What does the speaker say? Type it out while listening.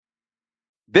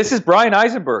This is Bryan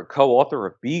Eisenberg, co-author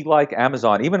of Be Like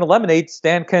Amazon. Even a lemonade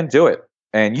stand can do it.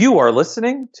 And you are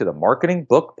listening to the Marketing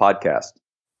Book Podcast.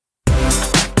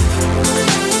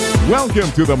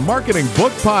 Welcome to the Marketing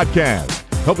Book Podcast,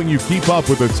 helping you keep up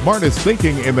with the smartest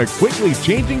thinking in the quickly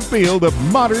changing field of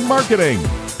modern marketing.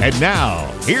 And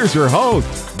now, here's your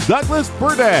host, Douglas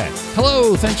Burdett.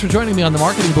 Hello, thanks for joining me on the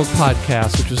Marketing Book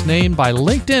Podcast, which was named by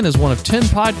LinkedIn as one of 10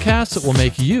 podcasts that will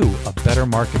make you a better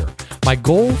marketer. My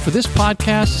goal for this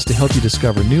podcast is to help you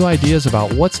discover new ideas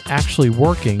about what's actually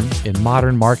working in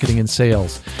modern marketing and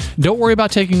sales. Don't worry about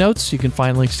taking notes. You can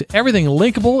find links to everything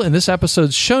linkable in this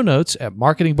episode's show notes at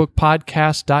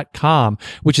marketingbookpodcast.com,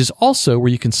 which is also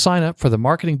where you can sign up for the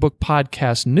Marketing Book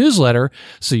Podcast newsletter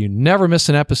so you never miss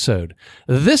an episode.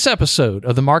 This episode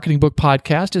of the Marketing Book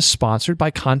Podcast is sponsored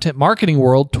by Content Marketing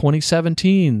World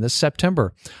 2017 this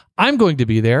September. I'm going to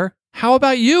be there. How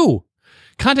about you?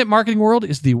 Content Marketing World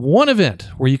is the one event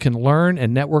where you can learn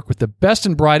and network with the best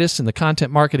and brightest in the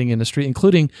content marketing industry,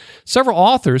 including several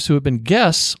authors who have been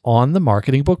guests on the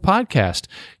Marketing Book Podcast.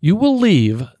 You will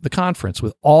leave the conference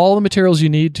with all the materials you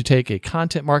need to take a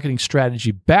content marketing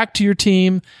strategy back to your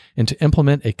team and to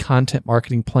implement a content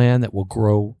marketing plan that will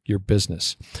grow your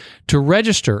business. To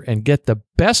register and get the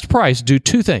best price, do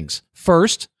two things.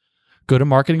 First, go to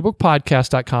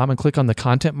marketingbookpodcast.com and click on the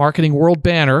Content Marketing World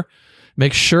banner.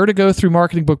 Make sure to go through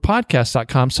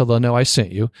marketingbookpodcast.com so they'll know I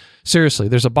sent you. Seriously,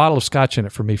 there's a bottle of scotch in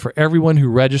it for me for everyone who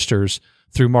registers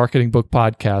through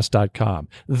marketingbookpodcast.com.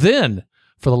 Then,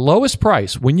 for the lowest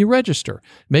price, when you register,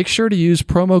 make sure to use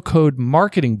promo code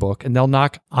MARKETINGBOOK and they'll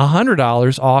knock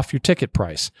 $100 off your ticket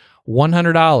price.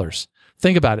 $100.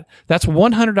 Think about it. That's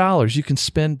 $100 you can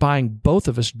spend buying both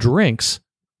of us drinks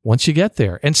once you get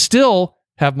there and still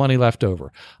have money left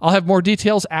over. I'll have more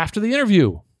details after the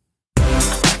interview.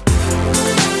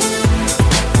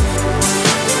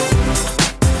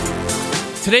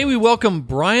 Today we welcome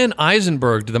Bryan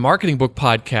Eisenberg to the Marketing Book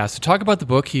Podcast to talk about the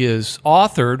book he has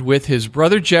authored with his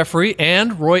brother Jeffrey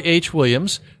and Roy H.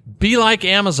 Williams, Be Like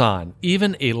Amazon.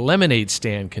 Even a lemonade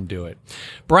stand can do it.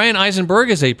 Bryan Eisenberg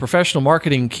is a professional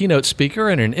marketing keynote speaker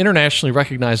and an internationally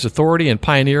recognized authority and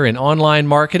pioneer in online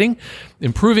marketing,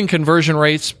 improving conversion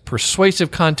rates, persuasive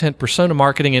content, persona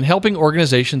marketing, and helping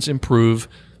organizations improve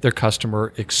their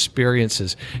customer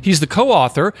experiences. He's the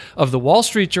co-author of the Wall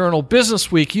Street Journal,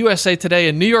 Business Week, USA Today,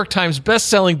 and New York Times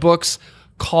best-selling books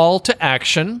Call to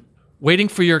Action, Waiting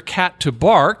for Your Cat to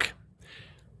Bark,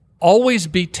 Always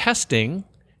Be Testing,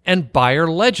 and Buyer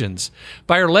Legends.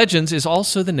 Buyer Legends is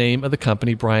also the name of the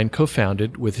company Bryan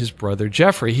co-founded with his brother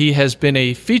Jeffrey. He has been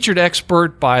a featured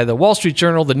expert by the Wall Street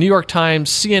Journal, the New York Times,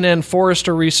 CNN,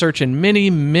 Forrester Research, and many,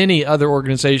 many other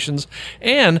organizations,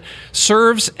 and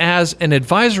serves as an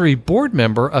advisory board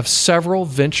member of several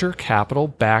venture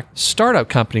capital-backed startup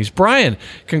companies. Bryan,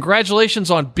 congratulations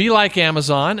on Be Like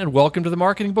Amazon, and welcome to the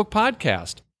Marketing Book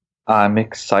Podcast. I'm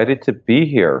excited to be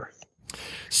here.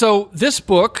 So this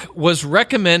book was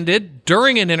recommended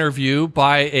during an interview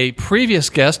by a previous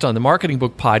guest on the Marketing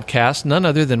Book Podcast, none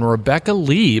other than Rebecca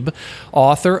Lieb,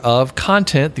 author of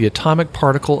Content, the Atomic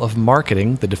Particle of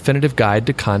Marketing, the Definitive Guide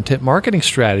to Content Marketing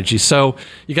Strategy. So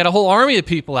you got a whole army of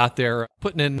people out there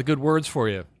putting in the good words for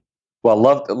you. Well,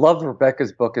 loved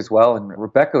Rebecca's book as well. And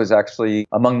Rebecca was actually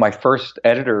among my first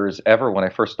editors ever when I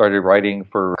first started writing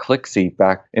for Clicksy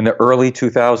back in the early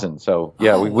 2000s. So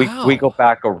yeah, we go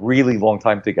back a really long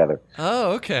time together.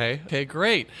 Oh, okay. Okay,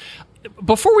 great.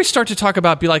 Before we start to talk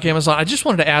about Be Like Amazon, I just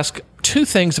wanted to ask two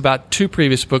things about two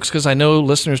previous books because I know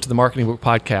listeners to the Marketing Book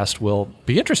Podcast will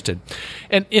be interested.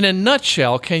 And in a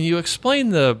nutshell, can you explain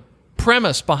the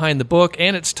premise behind the book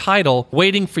and its title,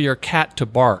 Waiting for Your Cat to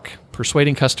Bark?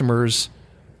 Persuading customers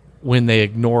when they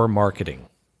ignore marketing.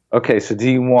 Okay, so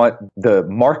do you want the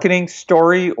marketing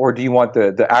story or do you want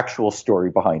the actual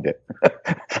story behind it?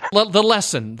 The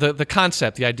lesson, the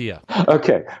concept, the idea.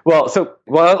 Okay, well,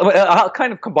 I'll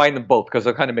kind of combine them both because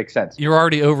they'll kind of make sense. You're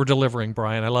already over-delivering,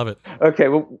 Bryan. I love it. Okay,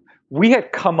 well, we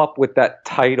had come up with that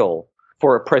title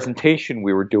for a presentation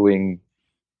we were doing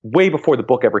way before the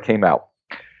book ever came out.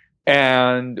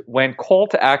 And when Call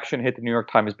to Action hit the New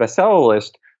York Times bestseller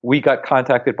list, we got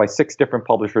contacted by 6 different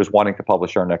publishers wanting to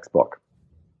publish our next book.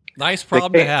 Nice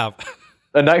problem to have.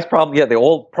 A nice problem. Yeah, they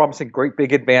all promising great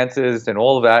big advances and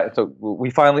all of that. So we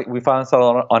finally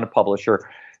settled on a publisher.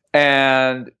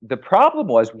 And the problem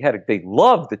was they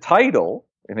loved the title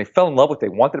and they fell in love with it. They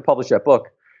wanted to publish that book.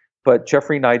 But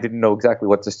Jeffrey and I didn't know exactly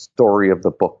what the story of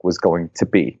the book was going to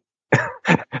be.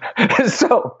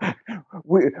 So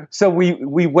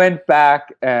we went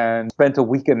back and spent a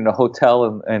weekend in a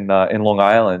hotel in Long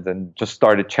Island and just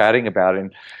started chatting about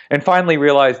it and finally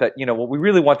realized that what we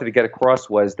really wanted to get across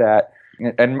was that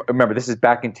and remember, this is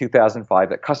back in 2005,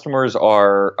 that customers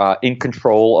are in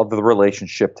control of the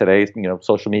relationship today.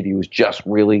 Social media was just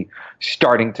really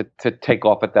starting to take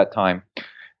off at that time.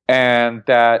 And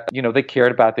that, they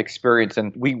cared about the experience.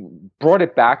 And we brought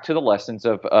it back to the lessons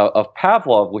of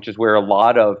Pavlov, which is where a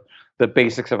lot of the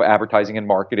basics of advertising and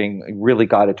marketing really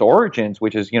got its origins,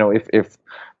 which is, if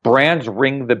brands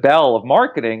ring the bell of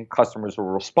marketing, customers will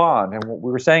respond. And what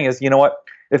we were saying is,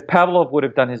 if Pavlov would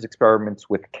have done his experiments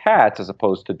with cats as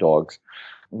opposed to dogs,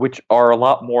 which are a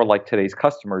lot more like today's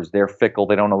customers, they're fickle.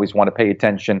 They don't always want to pay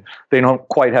attention. They don't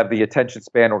quite have the attention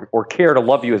span or care to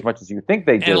love you as much as you think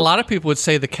they do. And a lot of people would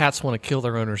say the cats want to kill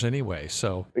their owners anyway.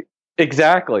 So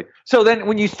exactly. So then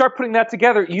when you start putting that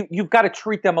together, you've got to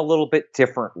treat them a little bit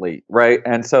differently, right?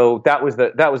 And so that was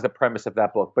the premise of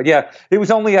that book. But yeah, it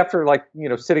was only after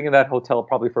sitting in that hotel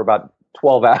probably for about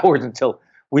 12 hours until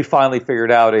we finally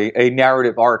figured out a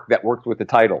narrative arc that worked with the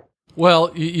title.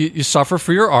 Well, you suffer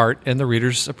for your art, and the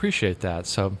readers appreciate that.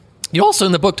 So you also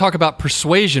in the book talk about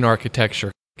persuasion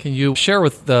architecture. Can you share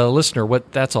with the listener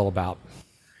what that's all about?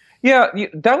 Yeah,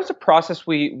 that was a process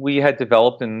we had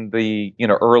developed in the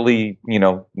early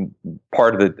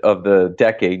part of the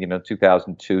decade,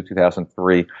 2002,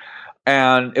 2003.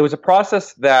 And it was a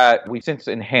process that we've since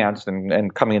enhanced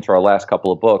and coming into our last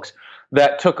couple of books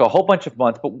that took a whole bunch of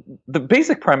months. But the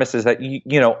basic premise is that,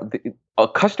 a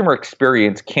customer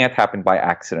experience can't happen by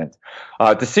accident.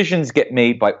 Decisions get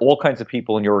made by all kinds of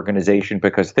people in your organization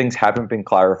because things haven't been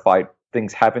clarified,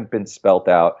 things haven't been spelled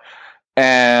out.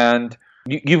 And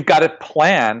you've got to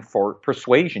plan for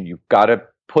persuasion. You've got to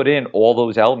put in all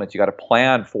those elements. You've got to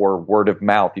plan for word of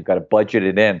mouth. You've got to budget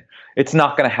it in. It's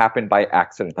not going to happen by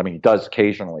accident. I mean, it does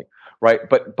occasionally. Right.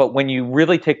 But when you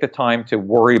really take the time to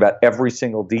worry about every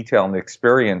single detail in the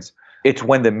experience, it's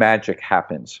when the magic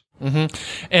happens. Mm-hmm.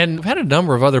 And we've had a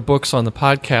number of other books on the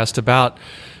podcast about,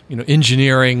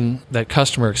 engineering that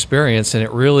customer experience. And it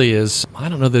really is, I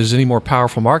don't know if there's any more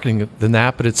powerful marketing than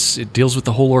that, but it deals with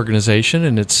the whole organization,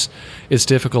 and it's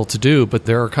difficult to do. But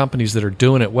there are companies that are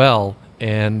doing it well.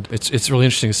 And it's really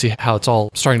interesting to see how it's all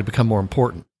starting to become more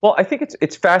important. Well, I think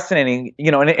it's fascinating,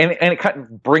 and it kind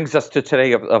of brings us to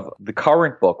today of the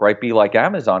current book, right? Be Like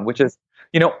Amazon, which is,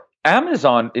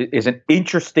 Amazon is an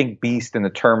interesting beast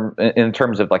in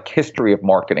terms of like history of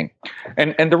marketing,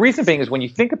 and the reason being is when you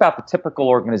think about the typical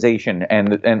organization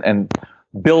and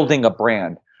building a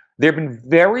brand, there have been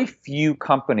very few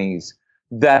companies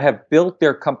that have built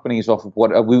their companies off of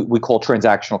what we call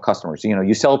transactional customers.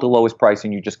 You sell at the lowest price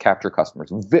and you just capture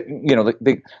customers.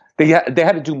 They had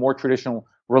to do more traditional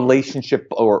relationship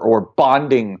or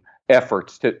bonding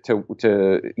efforts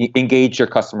to engage their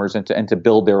customers and to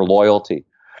build their loyalty.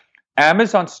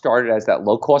 Amazon started as that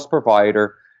low-cost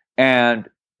provider, and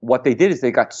what they did is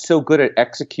they got so good at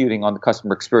executing on the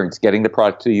customer experience, getting the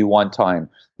product to you on time.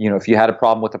 If you had a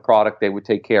problem with the product, they would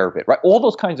take care of it, right? All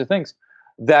those kinds of things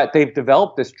that they've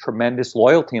developed this tremendous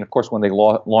loyalty. And of course, when they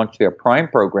launched their Prime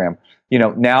program,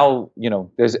 now,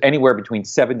 there's anywhere between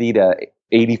 70 to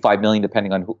 85 million,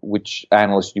 depending on which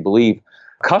analyst you believe,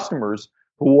 customers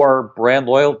who are brand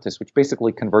loyalists, which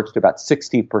basically converts to about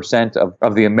 60%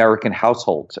 of the American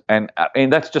households. And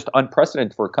that's just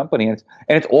unprecedented for a company. And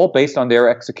it's all based on their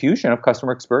execution of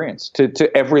customer experience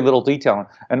to every little detail.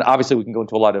 And obviously we can go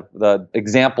into a lot of the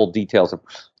example details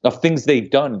of things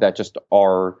they've done that just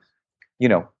are,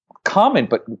 common,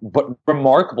 but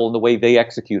remarkable in the way they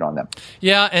execute on them.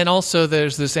 Yeah, and also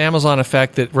there's this Amazon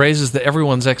effect that raises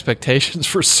everyone's expectations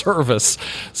for service.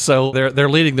 So they're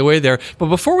leading the way there. But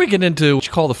before we get into what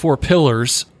you call the 4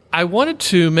 pillars, I wanted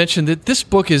to mention that this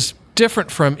book is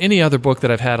different from any other book that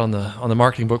I've had on the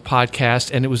Marketing Book podcast,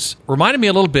 and it reminded me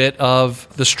a little bit of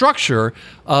the structure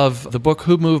of the book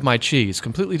Who Moved My Cheese?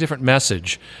 Completely different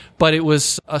message, but it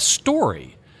was a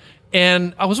story.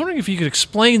 And I was wondering if you could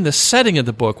explain the setting of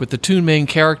the book with the 2 main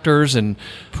characters and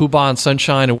Pooh-Bah and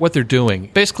Sunshine and what they're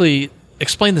doing. Basically,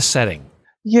 explain the setting.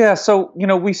 Yeah, so,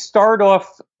 we start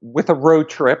off with a road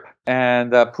trip,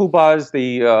 and Pooh-Bah is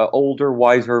the older,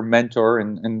 wiser mentor,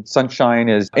 and Sunshine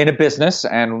is in a business,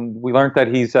 and we learned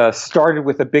that he's started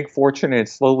with a big fortune and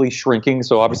it's slowly shrinking,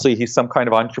 so obviously he's some kind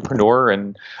of entrepreneur,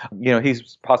 and,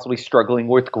 he's possibly struggling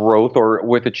with growth or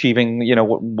with achieving,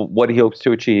 what he hopes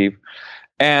to achieve.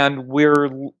 And we're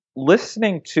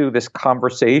listening to this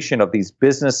conversation of these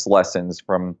business lessons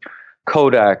from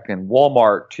Kodak and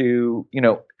Walmart to,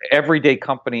 everyday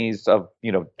companies of,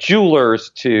 jewelers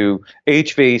to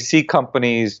HVAC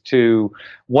companies to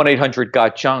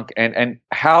 1-800-GOT-JUNK and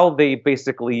how they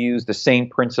basically use the same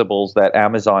principles that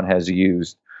Amazon has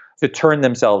used to turn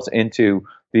themselves into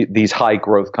these high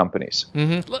growth companies.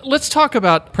 Mm-hmm. Let's talk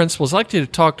about principles. I'd like you to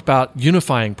talk about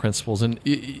unifying principles. And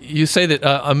you say that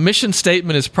a mission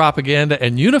statement is propaganda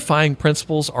and unifying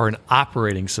principles are an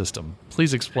operating system.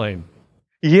 Please explain.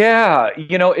 Yeah,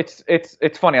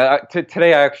 it's funny.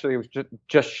 Today I actually was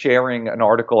just sharing an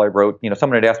article I wrote.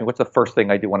 Someone had asked me, what's the first thing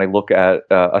I do when I look at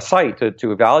a site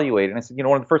to evaluate? And I said,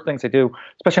 one of the first things I do,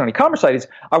 especially on an e-commerce site, is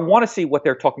I want to see what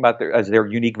they're talking about as their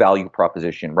unique value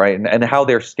proposition, right? And how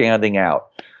they're standing out.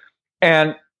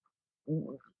 And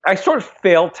I sort of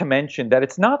failed to mention that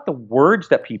it's not the words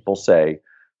that people say,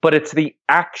 but it's the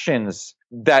actions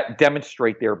that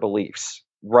demonstrate their beliefs.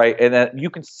 Right, and that you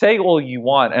can say all you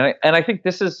want, and I think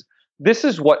this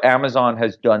is what Amazon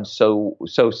has done so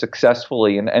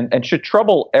successfully, and should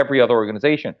trouble every other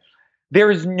organization.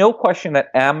 There is no question that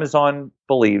Amazon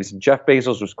believes, and Jeff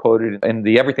Bezos was quoted in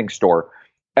the Everything Store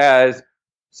as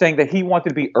saying that he wanted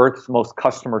to be Earth's most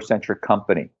customer-centric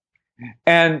company.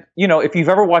 And if you've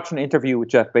ever watched an interview with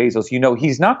Jeff Bezos,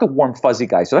 he's not the warm fuzzy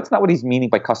guy. So that's not what he's meaning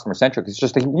by customer-centric. It's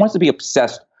just that he wants to be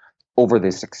obsessed over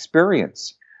this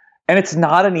experience. And it's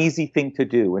not an easy thing to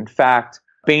do. In fact,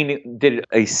 Bain did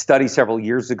a study several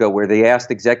years ago where they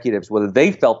asked executives whether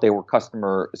they felt they were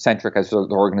customer-centric as their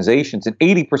organizations. And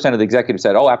 80% of the executives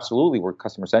said, oh, absolutely, we're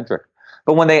customer-centric.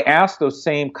 But when they asked those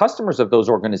same customers of those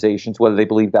organizations whether they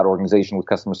believed that organization was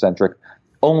customer-centric,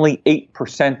 only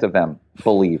 8% of them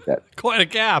believed it. Quite a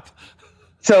gap.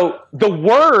 So the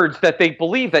words that they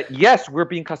believe that, yes, we're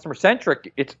being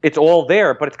customer-centric, it's all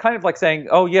there. But it's kind of like saying,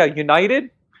 oh, yeah, United?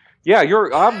 Yeah,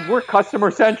 we're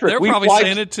customer centric. They're probably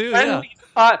saying it too.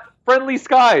 Friendly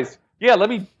skies. Yeah, let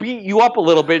me beat you up a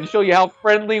little bit and show you how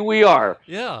friendly we are.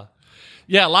 Yeah,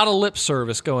 a lot of lip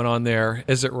service going on there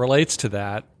as it relates to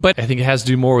that. But I think it has to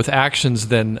do more with actions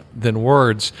than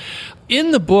words. In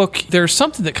the book, there's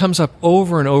something that comes up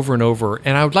over and over and over,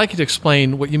 and I would like you to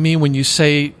explain what you mean when you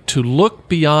say to look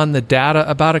beyond the data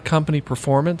about a company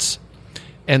performance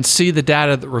and see the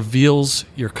data that reveals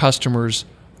your customers'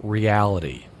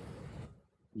 reality.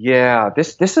 Yeah,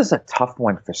 this is a tough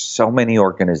one for so many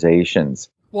organizations.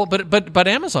 Well, but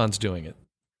Amazon's doing it.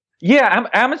 Yeah,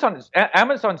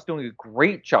 Amazon's doing a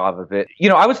great job of it.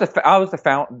 I was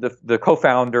the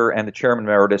co-founder and the chairman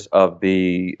emeritus of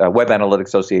the Web Analytics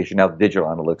Association, now the Digital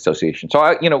Analytics Association.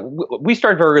 So we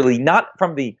started very early, not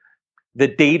from the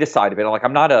data side of it. Like,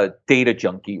 I'm not a data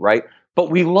junkie, right?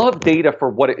 But we love data for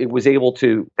what it was able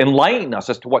to enlighten us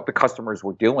as to what the customers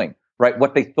were doing, right?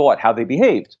 What they thought, how they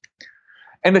behaved.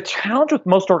 And the challenge with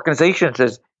most organizations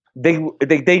is they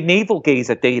navel gaze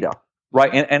at data,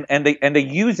 right? And they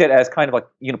use it as kind of like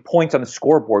points on the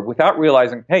scoreboard without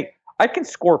realizing, hey, I can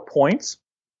score points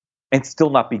and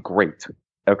still not be great,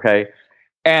 okay?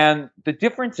 And the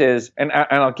difference is, and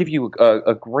I'll give you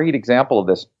a great example of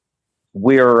this.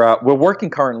 We're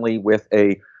working currently with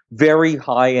a very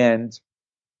high end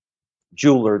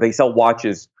jeweler. They sell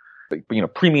watches,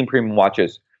 premium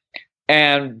watches.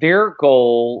 And their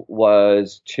goal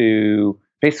was to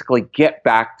basically get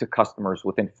back to customers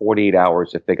within 48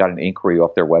 hours if they got an inquiry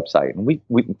off their website. And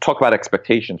we talk about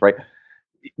expectations, right?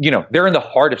 They're in the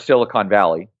heart of Silicon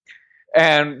Valley.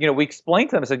 And, we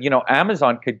explained to them, I said,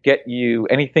 Amazon could get you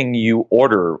anything you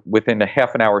order within a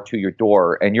half an hour to your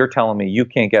door. And you're telling me you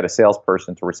can't get a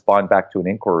salesperson to respond back to an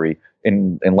inquiry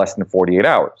in less than 48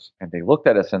 hours. And they looked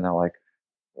at us and they're like,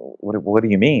 what do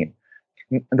you mean?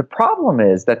 And the problem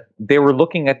is that they were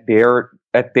looking at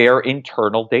their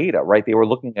internal data, right? They were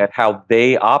looking at how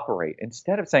they operate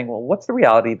instead of saying, well, what's the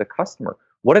reality of the customer?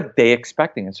 What are they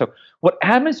expecting? And so what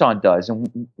Amazon does,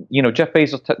 and Jeff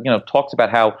Bezos talks about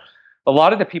how a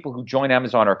lot of the people who join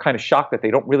Amazon are kind of shocked that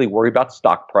they don't really worry about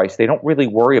stock price. They don't really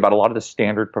worry about a lot of the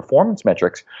standard performance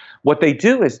metrics. What they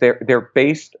do is they're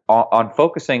based on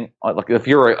focusing on, like, if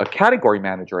you're a category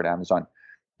manager at Amazon,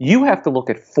 you have to look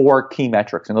at 4 key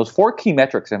metrics. And those 4 key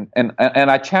metrics, and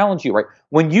I challenge you, right?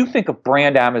 When you think of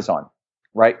brand Amazon,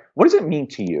 right, what does it mean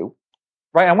to you?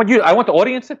 Right? I want the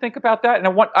audience to think about that, and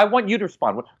I want you to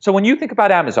respond. So when you think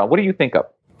about Amazon, what do you think of?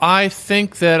 I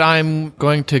think that I'm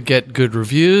going to get good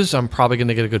reviews. I'm probably going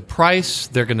to get a good price.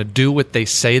 They're going to do what they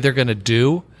say they're going to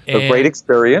do. A great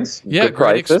experience. Yeah,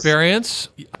 great experience.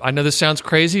 I know this sounds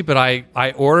crazy, but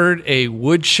I ordered a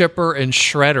wood chipper and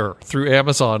shredder through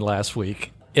Amazon last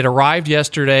week. It arrived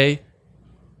yesterday.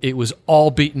 It was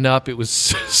all beaten up. It was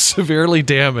severely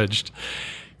damaged.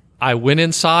 I went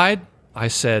inside. I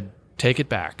said, take it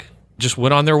back. Just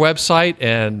went on their website,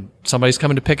 and somebody's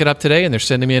coming to pick it up today, and they're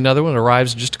sending me another one. It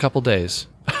arrives in just a couple days.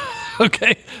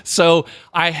 Okay? So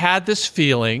I had this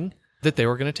feeling that they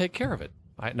were going to take care of it.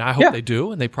 And I hope they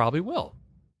do, and they probably will.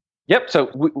 Yep.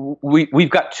 So we've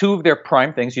got two of their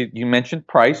prime things. You mentioned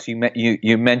price.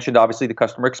 You mentioned obviously the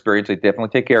customer experience. They definitely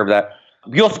take care of that.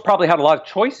 You also probably had a lot of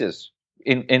choices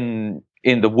in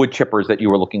the wood chippers that you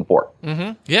were looking for.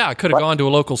 Mm-hmm. Yeah, I could have gone to a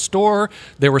local store.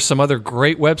 There were some other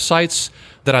great websites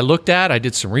that I looked at. I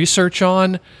did some research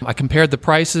on. I compared the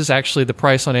prices. Actually, the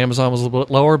price on Amazon was a little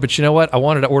bit lower, but you know what? I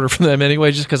wanted to order from them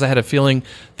anyway, just because I had a feeling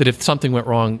that if something went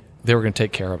wrong, they were going to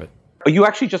take care of it. You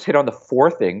actually just hit on the four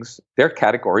things their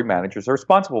category managers are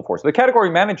responsible for. So the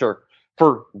category manager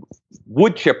for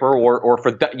wood chipper or for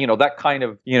that, that kind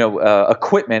of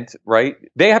equipment, right?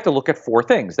 They have to look at four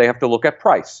things. They have to look at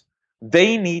price.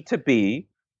 They need to be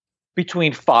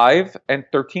between 5 and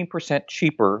 13%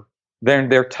 cheaper than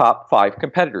their top 5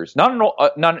 competitors. Not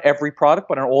on every product,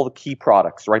 but on all the key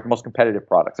products, right? The most competitive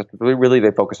products. That's really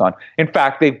they focus on. In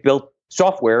fact, they've built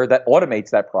software that automates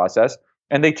that process.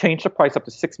 And they change the price up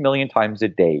to 6 million times a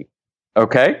day.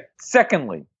 Okay?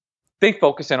 Secondly, they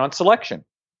focus in on selection.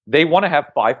 They want to have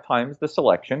 5 times the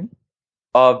selection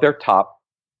of their top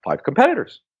 5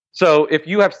 competitors. So if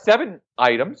you have 7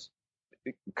 items,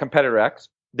 competitor X,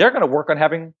 they're going to work on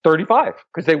having 35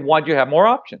 because they want you to have more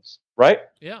options, right?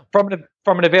 Yeah. From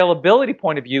an availability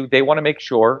point of view, they want to make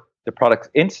sure the product's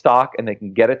in stock and they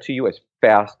can get it to you as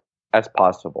fast as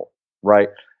possible, right?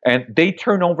 And they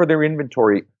turn over their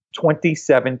inventory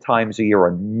 27 times a year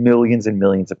on millions and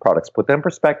millions of products. Put that in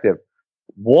perspective,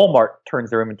 Walmart turns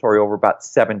their inventory over about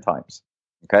 7 times.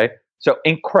 Okay? So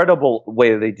incredible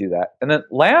way that they do that. And then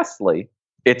lastly,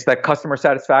 it's that customer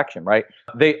satisfaction, right?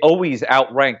 They always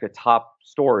outrank the top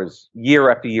stores year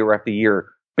after year after year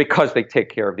because they take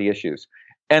care of the issues.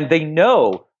 And they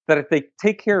know that if they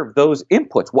take care of those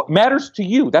inputs, what matters to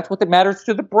you, that's what matters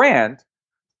to the brand,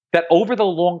 that over the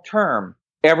long term,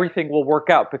 everything will work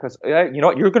out because you're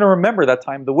going to remember that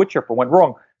time the wood chipper went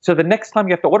wrong. So the next time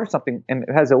you have to order something and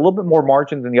it has a little bit more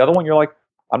margin than the other one, you're like,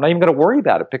 I'm not even going to worry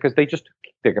about it because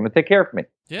they're going to take care of me.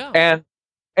 Yeah.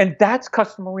 And that's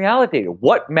customer reality.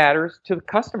 What matters to the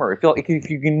customer? If you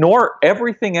ignore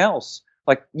everything else,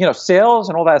 like sales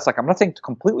and all that, it's like I'm not saying to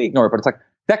completely ignore it, but it's like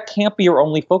that can't be your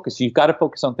only focus. You've got to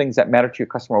focus on things that matter to your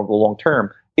customer over the long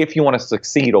term if you want to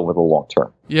succeed over the long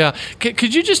term. Yeah.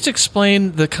 Could you just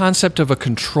explain the concept of a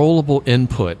controllable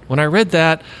input? When I read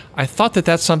that, I thought that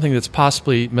that's something that's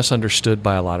possibly misunderstood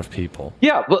by a lot of people.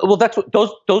 Yeah. Well, that's what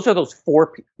those are those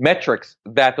 4 metrics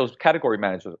that those category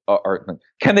managers are.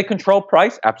 Can they control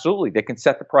price? Absolutely. They can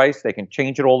set the price. They can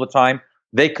change it all the time.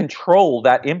 They control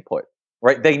that input,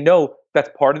 right? They know that's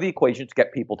part of the equation to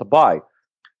get people to buy.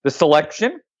 The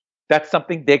selection, that's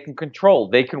something they can control.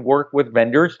 They can work with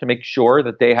vendors to make sure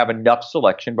that they have enough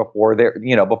selection before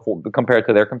compared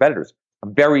to their competitors.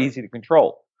 Very easy to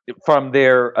control. From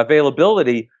their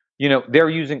availability, they're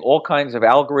using all kinds of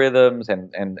algorithms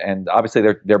and obviously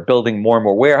they're building more and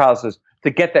more warehouses to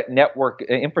get that network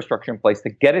infrastructure in place to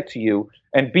get it to you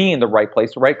and be in the right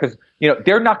place, right? Because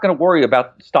they're not going to worry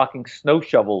about stocking snow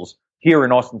shovels here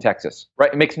in Austin, Texas,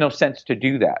 right? It makes no sense to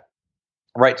do that.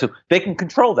 Right, so they can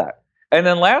control that. And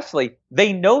then lastly,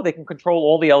 they know they can control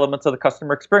all the elements of the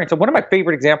customer experience. And one of my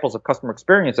favorite examples of customer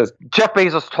experience is Jeff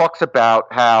Bezos talks about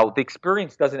how the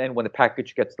experience doesn't end when the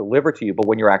package gets delivered to you, but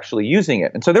when you're actually using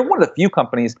it. And so they're one of the few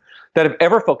companies that have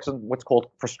ever focused on what's called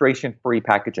frustration-free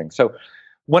packaging. So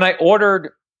when I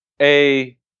ordered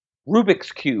a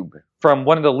Rubik's Cube from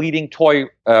one of the leading toy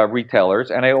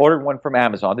retailers, and I ordered one from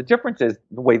Amazon, the difference is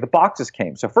the way the boxes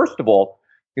came. So first of all,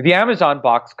 the Amazon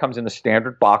box comes in the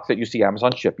standard box that you see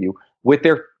Amazon ship you with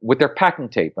their packing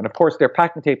tape. And of course, their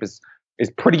packing tape is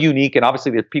pretty unique. And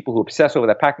obviously, there's people who obsess over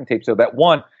that packing tape. So that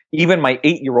one, even my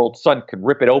 8-year-old son could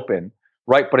rip it open,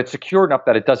 right? But it's secure enough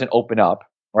that it doesn't open up,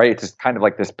 right? It's just kind of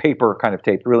like this paper kind of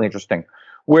tape. Really interesting.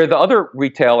 Where the other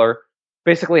retailer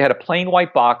basically had a plain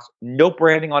white box, no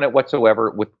branding on it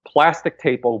whatsoever, with plastic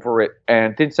tape over it,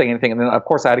 and didn't say anything. And then, of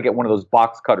course, I had to get one of those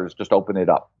box cutters, just open it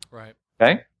up. Right.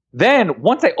 Okay. Then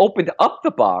once I opened up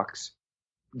the box,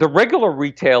 the regular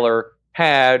retailer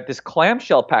had this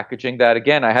clamshell packaging that,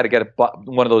 again, I had to get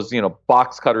one of those,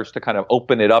 box cutters to kind of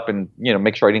open it up and,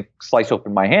 make sure I didn't slice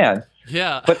open my hand.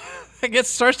 Yeah. But it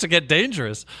starts to get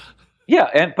dangerous.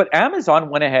 Yeah. But Amazon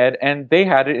went ahead and they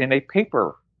had it in a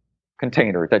paper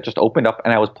container that just opened up,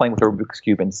 and I was playing with a Rubik's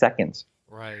Cube in seconds.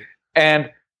 Right.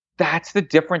 And that's the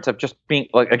difference of just being,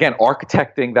 like, again,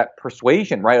 architecting that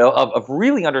persuasion, right? Of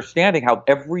really understanding how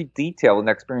every detail in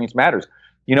the experience matters.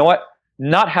 You know what?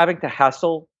 Not having to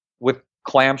hassle with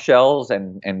clamshells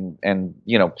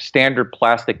and standard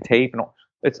plastic tape and all.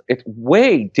 It's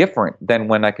way different than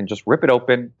when I can just rip it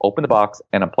open the box,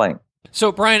 and I'm playing.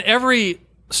 So, Bryan, every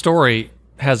story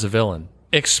has a villain.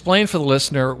 Explain for the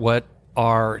listener what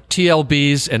are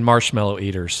TLBs and marshmallow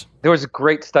eaters. There was a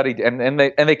great study, and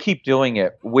they keep doing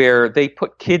it, where they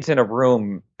put kids in a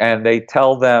room and they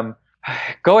tell them,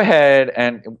 go ahead,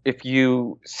 and if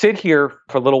you sit here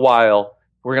for a little while,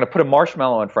 we're going to put a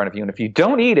marshmallow in front of you, and if you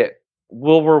don't eat it,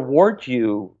 we'll reward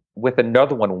you with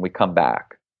another one when we come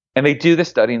back. And they do this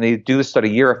study, and they do the study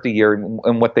year after year,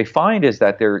 and what they find is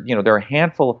that there are a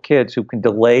handful of kids who can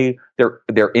delay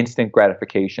their instant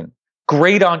gratification.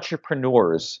 Great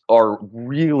entrepreneurs are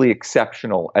really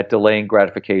exceptional at delaying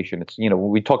gratification. It's, when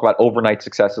we talk about overnight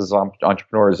successes on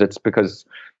entrepreneurs, it's because,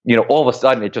 all of a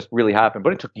sudden it just really happened,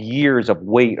 but it took years of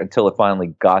wait until it finally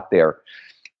got there.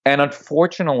 And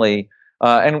unfortunately,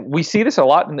 and we see this a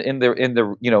lot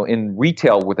in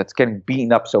retail, where that's getting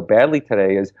beaten up so badly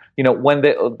today, is, when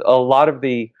a lot of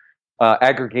the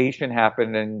aggregation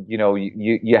happened, and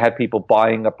you had people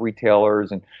buying up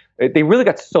retailers, and they really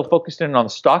got so focused in on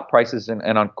stock prices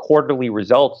and on quarterly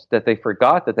results that they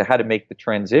forgot that they had to make the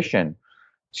transition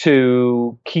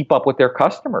to keep up with their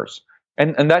customers.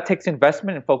 And that takes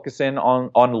investment and focus in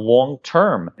on long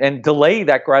term and delay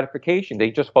that gratification.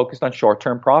 They just focused on short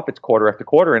term profits quarter after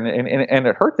quarter, and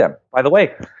it hurt them. By the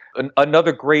way,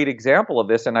 another great example of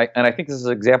this, and I think this is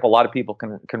an example a lot of people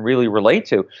can really relate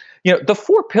to. The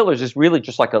 4 pillars is really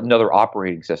just like another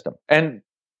operating system, and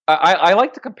I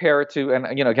like to compare it to, and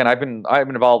again, I've been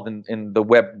involved in the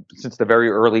web since the very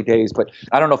early days, but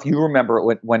I don't know if you remember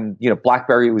when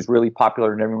BlackBerry was really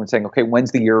popular and everyone saying, okay,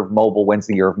 when's the year of mobile? When's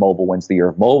the year of mobile? When's the year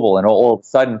of mobile? And all of a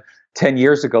sudden, 10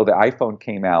 years ago, the iPhone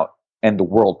came out, and the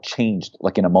world changed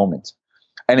like in a moment.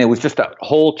 And it was just a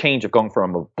whole change of going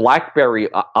from a BlackBerry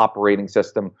operating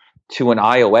system to an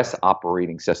iOS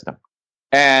operating system.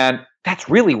 And that's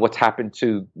really what's happened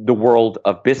to the world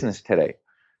of business today.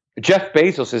 Jeff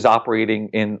Bezos is operating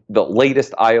in the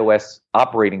latest iOS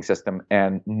operating system,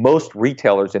 and most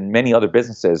retailers and many other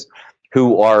businesses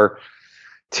who are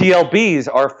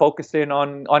TLBs are focused in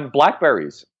on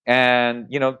BlackBerries. And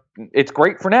it's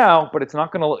great for now, but it's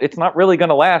not really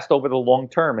gonna last over the long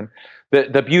term. And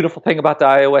the beautiful thing about the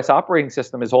iOS operating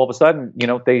system is all of a sudden,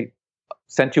 they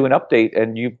sent you an update,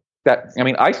 and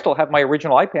I still have my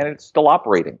original iPad, and it's still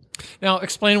operating. Now,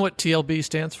 explain what TLB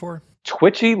stands for.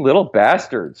 Twitchy little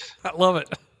bastards. I love it.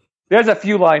 There's a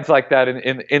few lines like that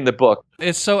in the book.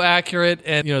 It's so accurate,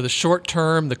 and the short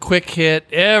term, the quick hit,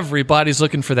 everybody's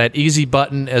looking for that easy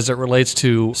button as it relates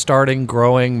to starting,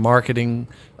 growing, marketing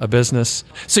a business.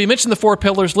 So you mentioned the 4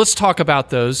 pillars. Let's talk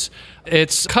about those.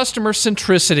 It's customer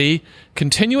centricity,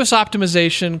 continuous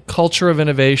optimization, culture of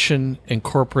innovation, and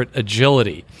corporate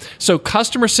agility. So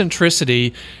customer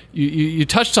centricity, you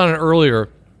touched on it earlier.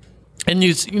 And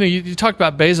you talked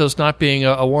about Bezos not being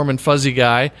a warm and fuzzy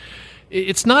guy.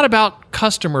 It's not about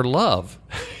customer love.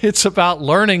 It's about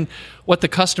learning what the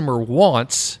customer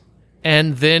wants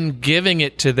and then giving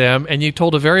it to them. And you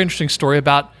told a very interesting story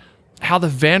about how the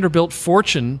Vanderbilt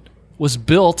fortune was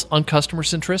built on customer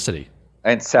centricity.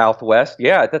 And Southwest,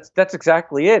 yeah, that's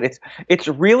exactly it. It's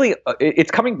really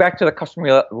coming back to the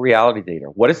customer reality data.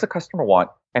 What does the customer want,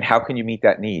 and how can you meet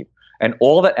that need? And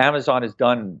all that Amazon has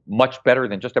done much better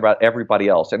than just about everybody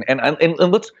else. And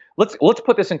let's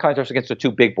put this in context against the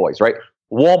 2 big boys, right?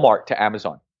 Walmart to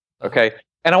Amazon, okay?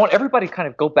 And I want everybody to kind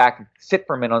of go back and sit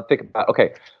for a minute and think about,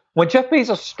 okay, when Jeff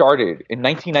Bezos started in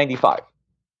 1995,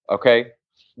 okay,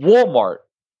 Walmart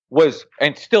was,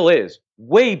 and still is,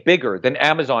 way bigger than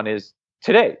Amazon is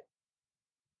today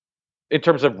in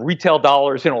terms of retail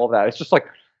dollars and all that. It's just like,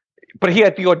 but he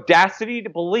had the audacity to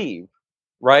believe,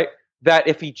 right, that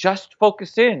if he just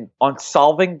focused in on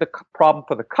solving the problem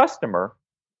for the customer,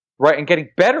 right, and getting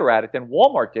better at it than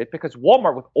Walmart did, because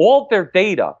Walmart, with all their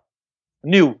data,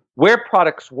 knew where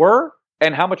products were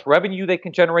and how much revenue they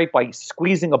can generate by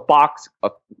squeezing a box,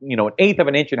 an eighth of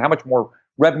an inch, and how much more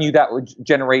revenue that would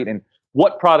generate, and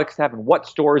what products to have in what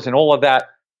stores and all of that.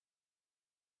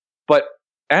 But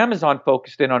Amazon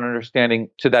focused in on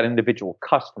understanding to that individual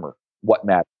customer what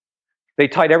mattered. They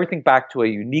tied everything back to a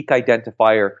unique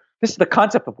identifier. This is the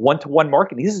concept of one-to-one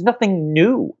marketing. This is nothing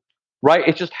new, right?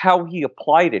 It's just how he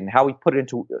applied it and how he put it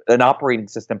into an operating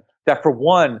system that, for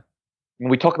one, when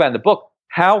we talk about in the book,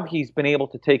 how he's been able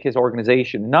to take his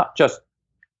organization, not just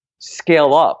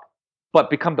scale up, but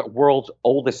become the world's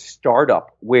oldest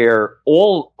startup, where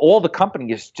all the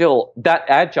company is still that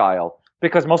agile,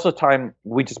 because most of the time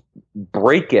we just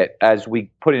break it as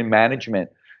we put in management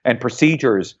and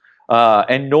procedures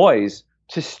and noise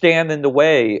to stand in the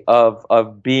way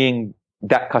of being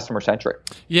that customer centric.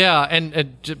 Yeah,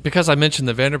 and because I mentioned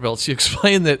the Vanderbilts, you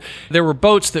explained that there were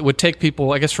boats that would take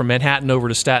people, I guess, from Manhattan over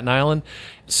to Staten Island.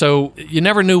 So you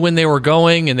never knew when they were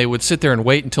going, and they would sit there and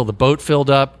wait until the boat filled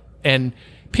up. And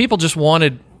people just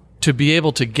wanted to be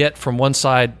able to get from one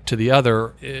side to the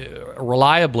other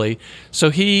reliably. So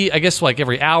he, I guess like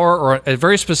every hour or at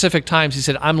very specific times, he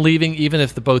said, I'm leaving even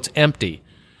if the boat's empty.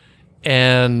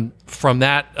 And from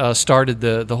that started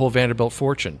the whole Vanderbilt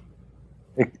fortune.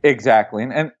 Exactly.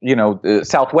 And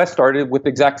Southwest started with the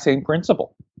exact same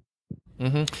principle.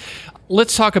 Mm-hmm.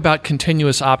 Let's talk about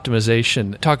continuous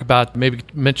optimization. Talk about, maybe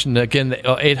mention again,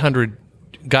 the 800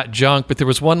 got junk, but there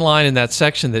was one line in that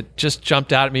section that just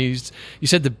jumped out at me. You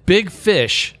said the big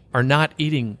fish are not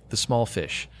eating the small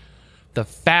fish. The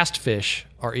fast fish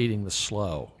are eating the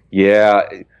slow. Yeah.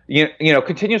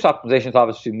 Continuous optimization is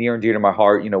obviously near and dear to my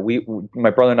heart. My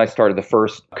brother and I started the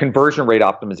first conversion rate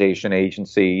optimization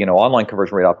agency, online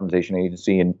conversion rate optimization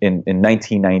agency in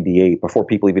 1998, before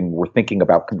people even were thinking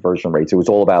about conversion rates. It was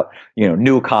all about,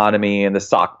 new economy and the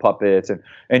sock puppets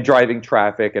and driving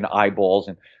traffic and eyeballs.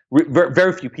 And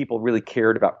very few people really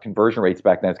cared about conversion rates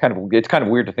back then. It's kind of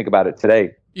weird to think about it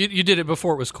today. You did it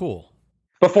before it was cool.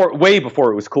 Way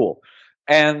before it was cool.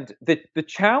 And the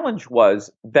challenge was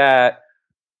that,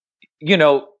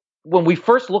 when we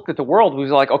first looked at the world, we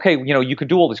was like, okay, you can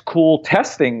do all this cool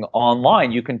testing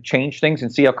online. You can change things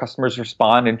and see how customers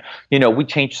respond. And, we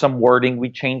change some wording, we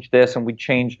change this, and we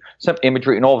change some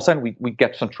imagery. And all of a sudden, we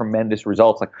get some tremendous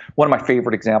results. Like one of my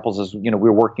favorite examples is, we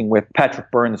were working with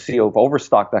Patrick Byrne, the CEO of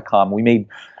Overstock.com. We made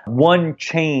one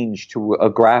change to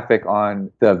a graphic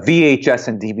on the VHS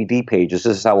and DVD pages.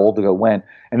 This is how old ago it went.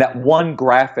 And that one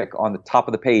graphic on the top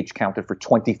of the page counted for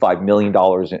 $25 million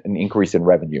in increase in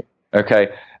revenue. Okay.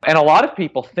 And a lot of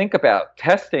people think about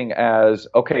testing as,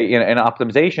 okay, and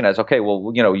optimization as, okay,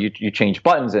 well, you change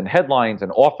buttons and headlines and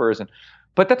offers,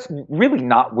 but that's really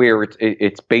not where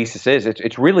its basis is.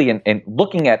 It's really in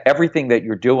looking at everything that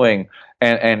you're doing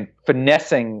and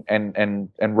finessing and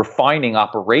refining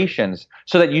operations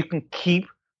so that you can keep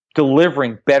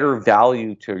delivering better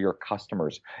value to your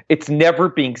customers. It's never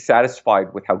being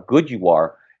satisfied with how good you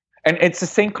are. And it's the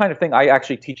same kind of thing I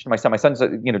actually teach to my son. My son's,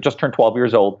 just turned 12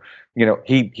 years old.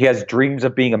 He has dreams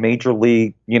of being a major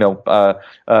league,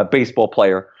 baseball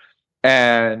player.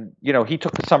 And, he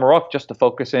took the summer off just to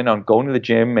focus in on going to the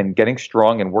gym and getting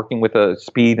strong and working with a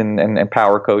speed and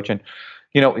power coach. And,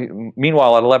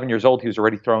 meanwhile, at 11 years old, he was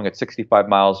already throwing at 65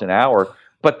 miles an hour.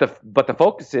 But the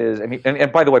focus is,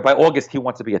 and by the way, by August, he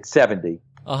wants to be at 70.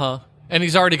 Uh-huh. And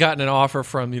he's already gotten an offer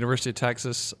from the University of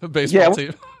Texas baseball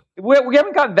team. We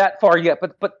haven't gotten that far yet,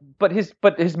 but his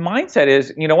mindset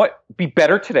is, be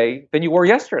better today than you were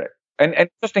yesterday, and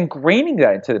just ingraining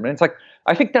that into them. And it's like,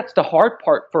 I think that's the hard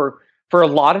part for a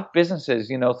lot of businesses.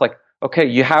 It's like, okay,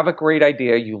 you have a great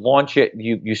idea, you launch it,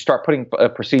 you start putting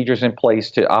procedures in place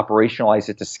to operationalize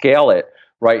it, to scale it,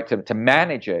 right, to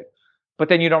manage it, but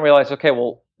then you don't realize, okay,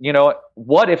 well,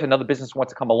 what if another business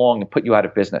wants to come along and put you out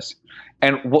of business?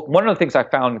 And one of the things I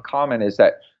found in common is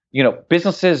that,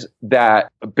 businesses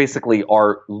that basically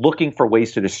are looking for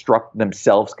ways to disrupt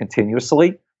themselves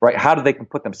continuously, right? How do they can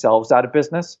put themselves out of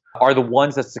business are the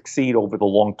ones that succeed over the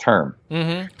long term.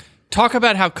 Mm-hmm. Talk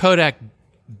about how Kodak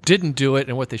didn't do it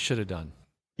and what they should have done.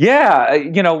 Yeah.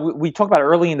 We talked about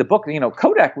early in the book,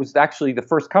 Kodak was actually the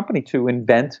first company to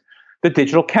invent the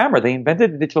digital camera. They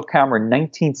invented the digital camera in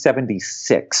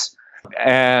 1976.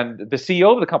 And the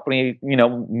CEO of the company,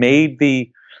 made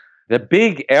the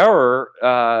big error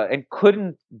and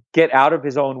couldn't get out of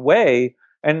his own way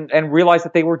and realized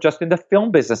that they were just in the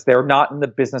film business. They're not in the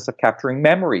business of capturing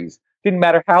memories. Didn't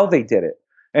matter how they did it.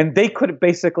 And they could have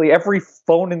basically, every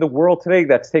phone in the world today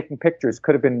that's taking pictures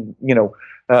could have been,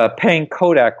 paying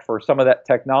Kodak for some of that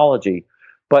technology.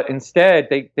 But instead,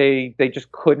 they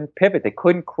just couldn't pivot. They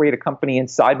couldn't create a company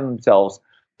inside of themselves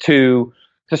to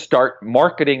start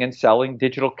marketing and selling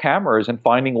digital cameras and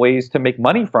finding ways to make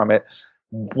money from it,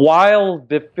 while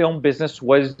the film business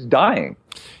was dying.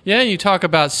 Yeah, you talk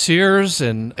about Sears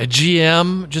and a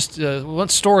GM, just one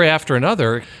story after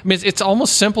another. I mean, it's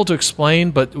almost simple to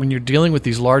explain, but when you're dealing with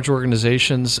these large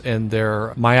organizations and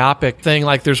their myopic thing,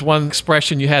 like there's one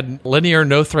expression, you had linear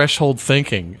no threshold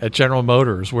thinking at General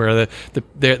Motors, where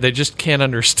they just can't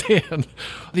understand.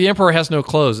 The emperor has no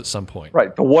clothes at some point.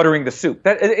 Right, the watering the soup.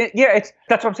 That's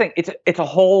what I'm saying. It's a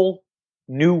whole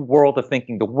new world of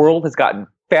thinking. The world has gotten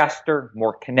faster,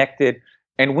 more connected,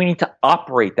 and we need to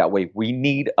operate that way. We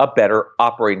need a better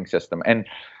operating system, and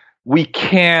we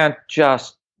can't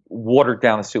just water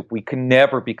down the soup. We can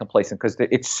never be complacent because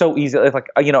it's so easy. It's like,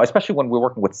 especially when we're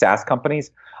working with SaaS companies,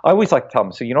 I always like to tell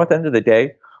them, so at the end of the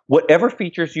day, whatever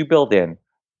features you build in,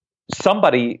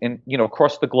 somebody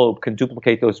across the globe can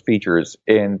duplicate those features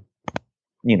in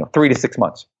 3 to 6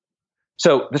 months.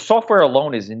 So the software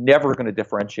alone is never going to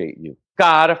differentiate you.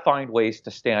 Got to find ways to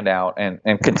stand out and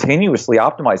continuously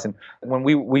optimize. And when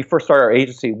we first started our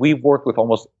agency, we've worked with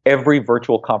almost every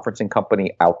virtual conferencing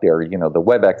company out there, the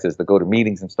WebExes, the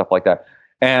GoToMeetings and stuff like that.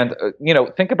 And,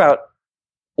 think about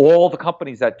all the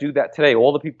companies that do that today,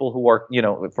 all the people who are,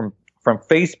 from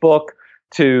Facebook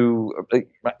to,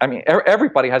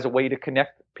 everybody has a way to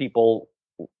connect people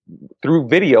through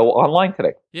video online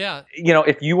today. Yeah.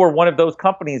 If you were one of those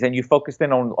companies and you focused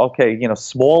in on,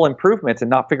 small improvements and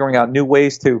not figuring out new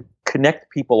ways to connect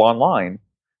people online,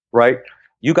 right,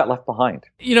 you got left behind.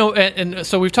 And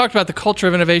so we've talked about the culture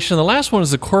of innovation. The last one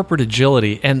is the corporate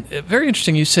agility. And very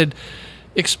interesting, you said,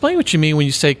 explain what you mean when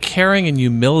you say caring and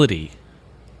humility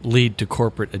lead to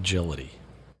corporate agility.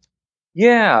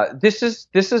 Yeah, this is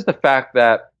the fact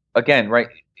that, again, right,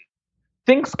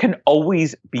 things can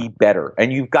always be better,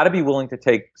 and you've got to be willing to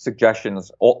take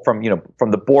suggestions from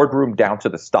the boardroom down to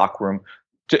the stockroom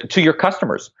to your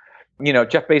customers.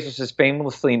 Jeff Bezos is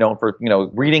famously known for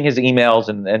reading his emails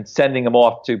and sending them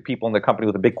off to people in the company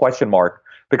with a big question mark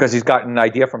because he's gotten an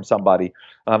idea from somebody.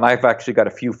 I've actually got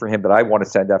a few for him that I want to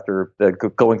send after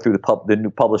going through the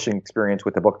new publishing experience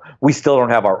with the book. We still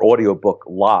don't have our audio book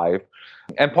live,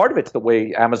 and part of it's the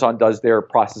way Amazon does their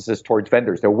processes towards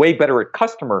vendors. They're way better at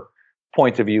customer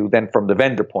point of view than from the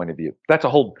vendor point of view. That's a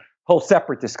whole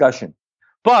separate discussion.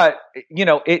 But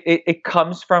it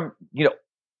comes from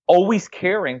always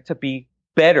caring to be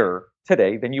better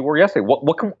today than you were yesterday.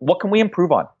 What can we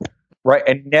improve on, right?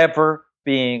 And never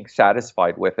being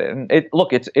satisfied with it. And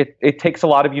it takes a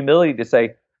lot of humility to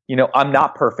say, I'm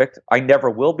not perfect. I never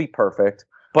will be perfect,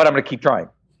 but I'm going to keep trying.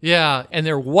 Yeah, and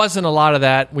there wasn't a lot of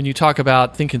that when you talk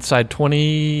about, I think inside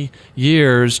 20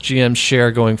 years, GM's share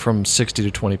going from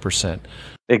 60 to 20%.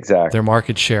 Exactly. Their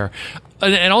market share.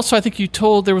 And also, I think you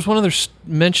told, there was one other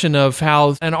mention of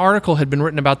how an article had been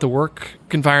written about the work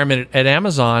environment at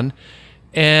Amazon,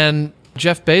 and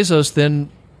Jeff Bezos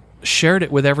then shared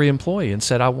it with every employee and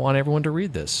said, I want everyone to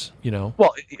read this,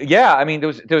 Well, yeah, there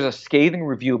was a scathing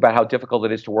review about how difficult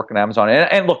it is to work in Amazon.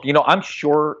 And look, I'm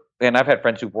sure, and I've had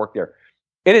friends who've worked there,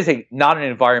 it is not an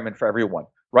environment for everyone,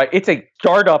 right? It's a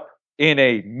startup in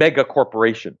a mega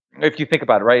corporation. If you think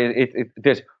about it, right?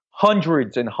 There's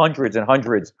hundreds and hundreds and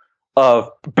hundreds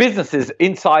of businesses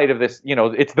inside of this.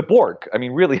 It's the Borg.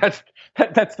 Really, that's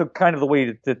the kind of the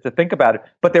way to think about it.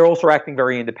 But they're also acting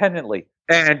very independently,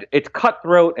 and it's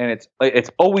cutthroat, and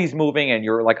it's always moving, and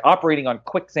you're like operating on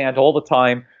quicksand all the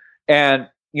time. And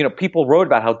people wrote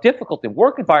about how difficult the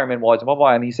work environment was, and blah,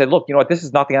 blah, and he said, look, this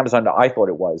is not the Amazon that I thought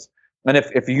it was. And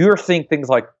if you're seeing things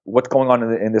like what's going on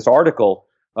in this article,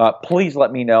 please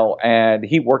let me know. And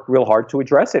he worked real hard to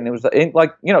address it. And it was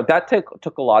that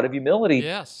took a lot of humility.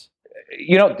 Yes.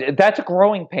 That's a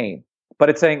growing pain.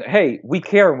 But it's saying, hey, we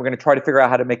care, and we're going to try to figure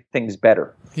out how to make things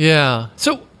better. Yeah.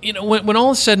 So, when all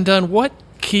is said and done, what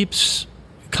keeps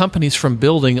companies from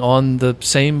building on the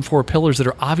same four pillars that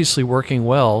are obviously working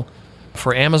well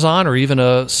for Amazon or even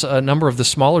a number of the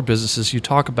smaller businesses you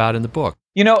talk about in the book?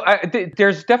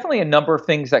 There's definitely a number of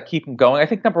things that keep them going. I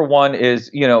think number one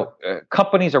is,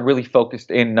 companies are really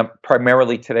focused in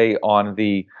primarily today on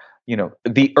the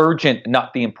urgent,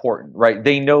 not the important, right?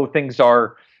 They know things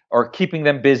are keeping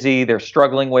them busy. They're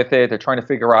struggling with it. They're trying to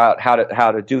figure out how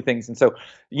to do things. And so,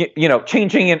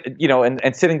 changing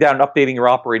and sitting down and updating your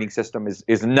operating system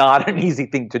is not an easy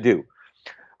thing to do.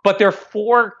 But there are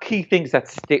four key things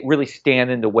that really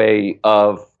stand in the way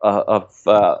of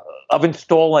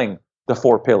installing the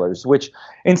four pillars, which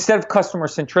instead of customer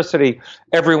centricity,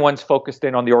 everyone's focused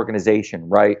in on the organization,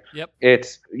 right? Yep.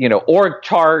 It's, org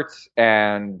charts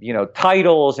and,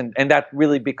 titles, and that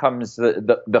really becomes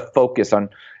the focus on,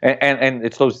 and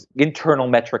it's those internal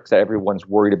metrics that everyone's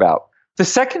worried about. The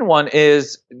second one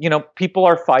is, people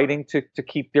are fighting to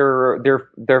keep their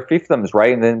fiefdoms,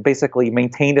 right? And then basically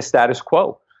maintain the status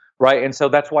quo, right? And so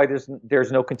that's why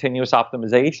there's no continuous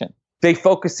optimization. They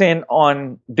focus in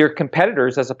on their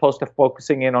competitors as opposed to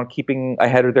focusing in on keeping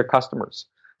ahead of their customers.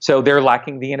 So they're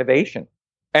lacking the innovation.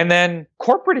 And then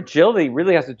corporate agility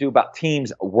really has to do about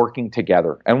teams working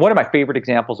together. And one of my favorite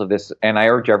examples of this, and I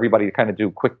urge everybody to kind of do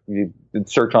a quick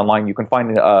search online, you can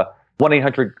find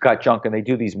 1-800-GOT-JUNK, and they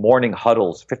do these morning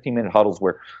huddles, 15-minute huddles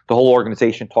where the whole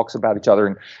organization talks about each other.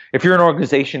 And if you're an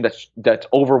organization that's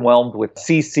overwhelmed with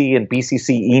CC and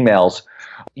BCC emails,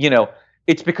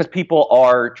 it's because people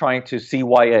are trying to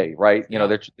CYA, right? And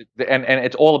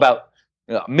it's all about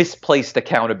misplaced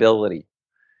accountability,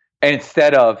 and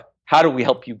instead of how do we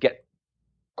help you get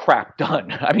crap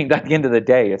done? At the end of the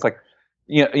day, it's like,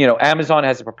 Amazon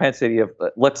has a propensity of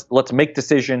let's make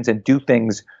decisions and do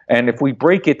things, and if we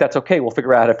break it, that's okay. We'll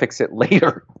figure out how to fix it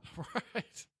later.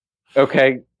 Right.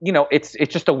 Okay, it's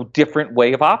just a different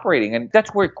way of operating, and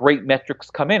that's where great metrics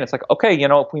come in. It's like, okay,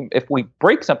 if we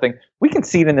break something, we can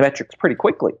see it in the metrics pretty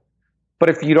quickly. But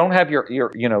if you don't have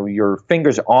your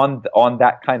fingers on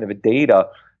that kind of a data,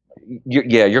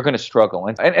 you're going to struggle.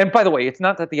 And by the way, it's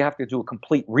not that you have to do a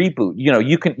complete reboot.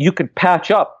 You can patch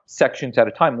up sections at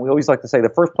a time. We always like to say the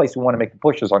first place we want to make the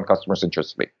push is on customer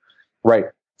centricity, right?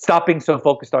 Stop being so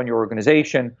focused on your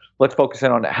organization. Let's focus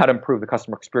in on how to improve the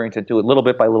customer experience and do it little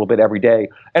bit by little bit every day.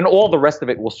 And all the rest of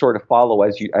it will sort of follow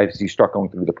as you start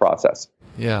going through the process.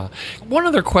 Yeah. One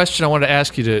other question I wanted to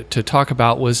ask you to talk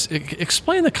about was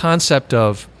explain the concept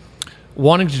of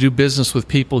wanting to do business with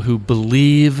people who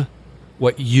believe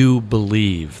what you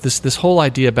believe. This whole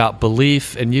idea about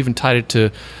belief, and you even tied it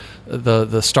to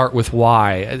the start with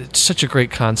why. It's such a great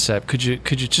concept. Could you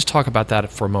just talk about that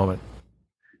for a moment?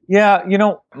 Yeah,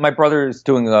 my brother is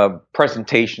doing a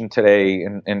presentation today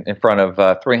in front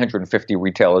of 350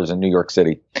 retailers in New York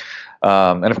City.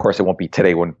 And of course, it won't be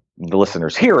today when the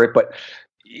listeners hear it, but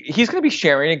he's going to be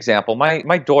sharing an example.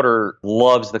 My daughter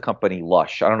loves the company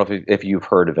Lush. I don't know if you've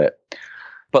heard of it,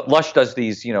 but Lush does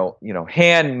these,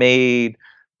 handmade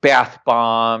bath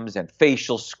bombs and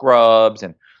facial scrubs.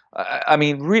 And I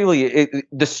mean, really,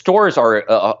 the stores are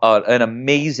an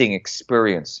amazing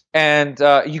experience. And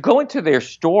you go into their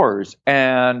stores,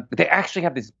 and they actually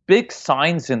have these big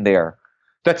signs in there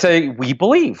that say, "We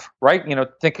believe," right?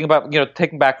 Thinking about,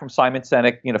 taking back from Simon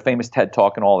Sinek, famous TED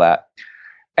Talk and all that.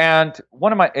 And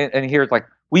and here's like,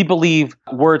 "We believe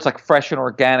words like fresh and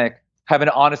organic have an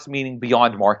honest meaning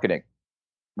beyond marketing,"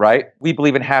 right? We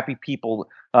believe in happy people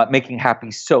making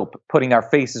happy soap, putting our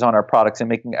faces on our products and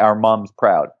making our moms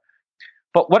proud.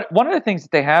 But one of the things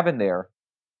that they have in there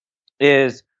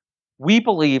is, we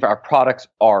believe our products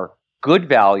are good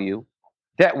value,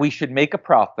 that we should make a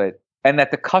profit, and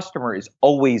that the customer is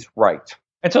always right.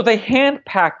 And so they hand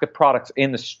pack the products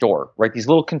in the store, right? These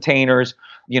little containers,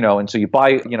 and so you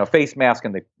buy, face mask,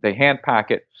 and they hand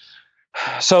pack it.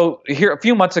 So here, a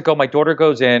few months ago, my daughter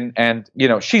goes in, and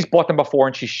she's bought them before,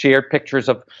 and she shared pictures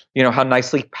of how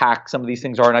nicely packed some of these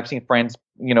things are. And I've seen friends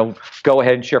go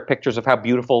ahead and share pictures of how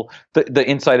beautiful the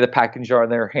inside of the package are,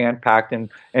 and they're hand packed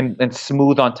and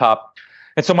smooth on top.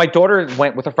 And so my daughter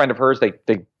went with a friend of hers.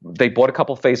 They bought a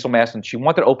couple of facial masks, and she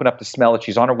wanted to open up to smell it.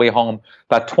 She's on her way home,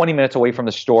 about 20 minutes away from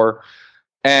the store,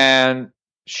 and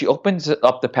she opens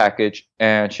up the package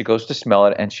and she goes to smell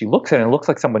it, and she looks at it, and it looks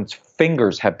like someone's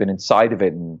fingers have been inside of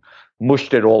it and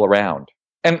mushed it all around.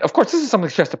 And of course, this is something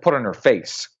she has to put on her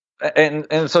face. And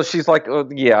so she's like, "Oh,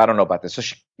 yeah, I don't know about this." So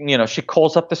she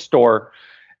calls up the store,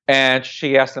 and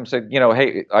she asks them, said,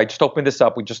 "Hey, I just opened this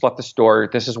up. We just left the store.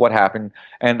 This is what happened."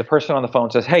 And the person on the phone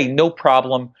says, "Hey, no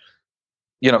problem.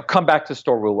 Come back to the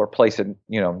store. We'll replace it.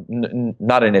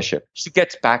 Not an issue." She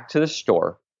gets back to the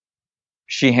store.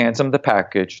 She hands them the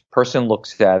package. Person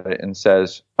looks at it and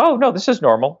says, "Oh, no, this is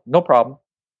normal. No problem."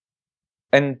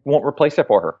 And won't replace it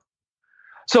for her.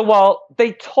 So while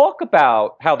they talk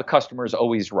about how the customer is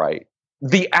always right,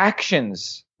 the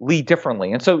actions lead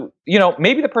differently. And so,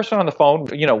 maybe the person on the phone,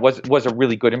 was a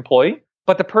really good employee,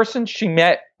 but the person she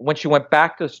met when she went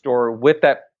back to the store with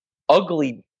that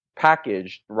ugly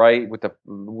package, right,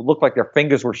 looked like their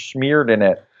fingers were smeared in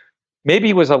it,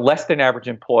 maybe was a less than average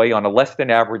employee on a less than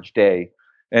average day.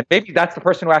 And maybe that's the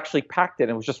person who actually packed it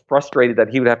and was just frustrated that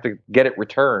he would have to get it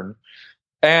returned,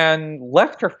 and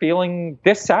left her feeling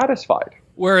dissatisfied.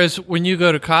 Whereas when you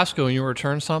go to Costco and you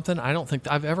return something, I don't think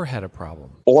I've ever had a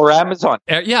problem. Or Amazon.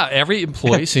 Yeah, every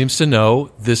employee seems to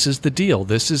know this is the deal.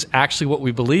 This is actually what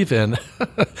we believe in,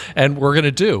 and we're going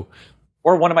to do.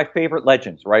 Or one of my favorite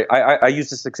legends, right? I use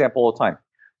this example all the time.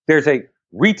 There's a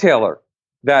retailer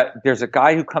there's a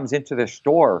guy who comes into their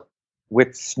store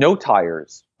with snow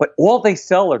tires, but all they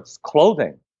sell is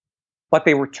clothing, but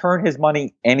they return his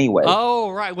money anyway.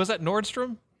 Oh, right. Was that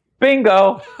Nordstrom?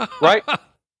 Bingo, right?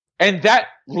 And that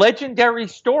legendary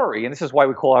story, and this is why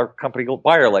we call our company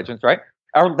Buyer Legends, right?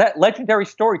 That legendary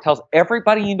story tells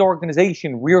everybody in the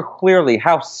organization real clearly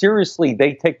how seriously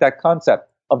they take that concept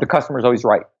of the customer's always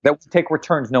right, that we take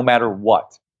returns no matter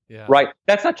what, right?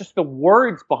 That's not just the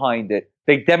words behind it.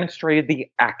 They demonstrated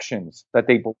the actions that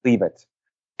they believe it.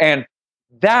 And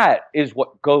that is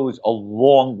what goes a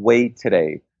long way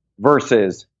today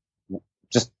versus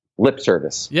just lip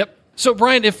service. Yep. So,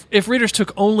 Bryan, if readers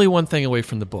took only one thing away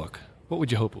from the book, what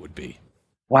would you hope it would be?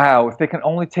 Wow, if they can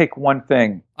only take one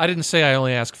thing. I didn't say I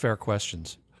only ask fair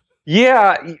questions.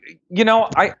 Yeah,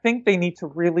 I think they need to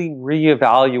really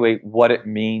reevaluate what it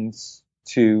means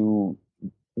to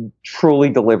truly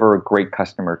deliver a great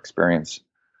customer experience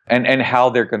and how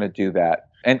they're going to do that.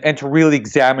 And to really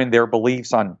examine their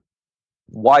beliefs on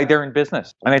why they're in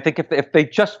business. And I think if they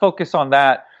just focus on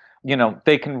that,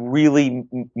 they can really,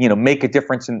 make a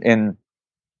difference in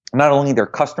not only their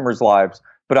customers' lives,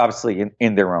 but obviously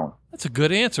in their own. That's a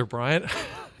good answer, Bryan.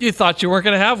 You thought you weren't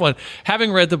going to have one.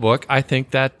 Having read the book, I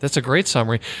think that's a great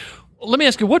summary. Let me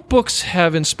ask you, what books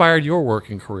have inspired your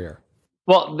working career?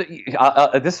 Well,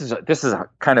 this is a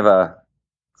kind of a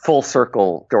full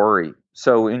circle story.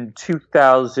 So in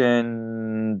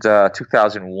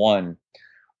 2001,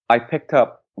 I picked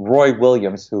up Roy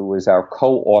Williams, who was our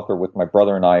co-author with my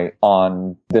brother and I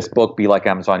on this book, Be Like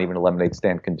Amazon, Even a Lemonade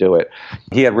Stand Can Do It.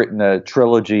 He had written a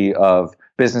trilogy of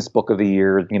Business Book of the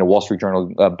Year, Wall Street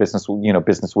Journal,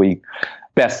 Business Week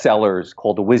bestsellers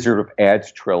called the Wizard of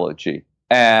Ads trilogy.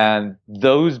 And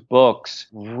those books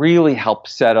really helped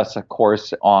set us a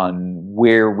course on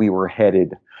where we were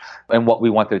headed and what we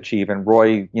want to achieve. And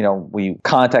Roy, we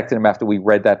contacted him after we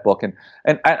read that book. And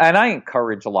I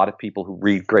encourage a lot of people who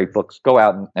read great books, go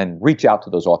out and reach out to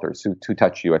those authors who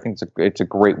touch you. I think it's a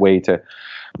great way to,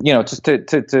 just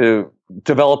to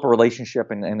develop a relationship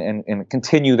and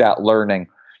continue that learning.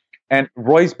 And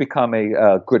Roy's become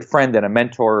a good friend and a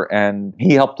mentor, and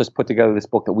he helped us put together this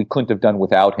book that we couldn't have done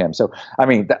without him. So, I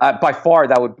mean, by far,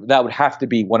 that would have to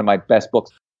be one of my best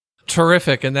books.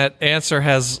 Terrific. And that answer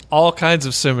has all kinds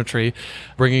of symmetry,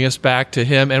 bringing us back to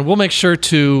him. And we'll make sure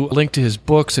to link to his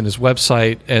books and his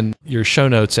website and your show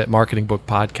notes at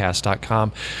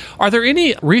marketingbookpodcast.com. Are there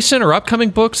any recent or upcoming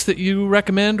books that you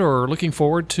recommend or are looking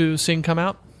forward to seeing come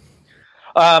out?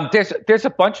 There's a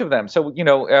bunch of them. So,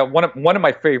 one of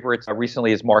my favorites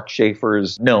recently is Mark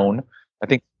Schaefer's Known. I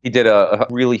think he did a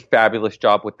really fabulous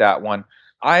job with that one.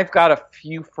 I've got a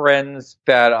few friends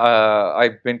that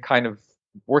I've been kind of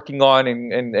working on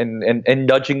and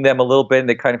nudging them a little bit, and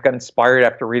they kind of got inspired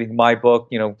after reading my book.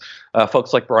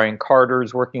 Folks like Bryan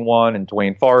Carter's working one, and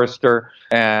Dwayne Forrester,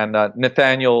 and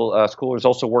Nathaniel Schooler's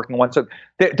also working one. So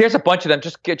there's a bunch of them.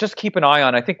 Just keep an eye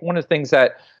on. I think one of the things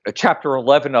that chapter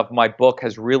 11 of my book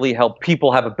has really helped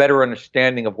people have a better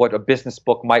understanding of what a business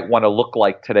book might want to look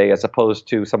like today, as opposed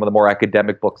to some of the more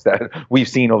academic books that we've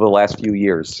seen over the last few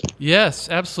years. Yes,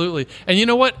 absolutely. And you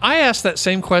know what? I asked that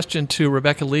same question to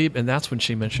Rebecca Lieb, and that's when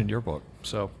she mentioned your book.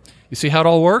 So you see how it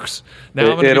all works?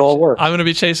 Now it all works. I'm going to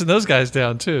be chasing those guys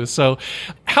down too. So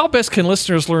how best can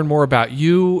listeners learn more about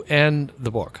you and the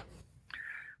book?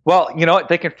 Well,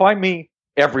 they can find me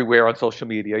everywhere on social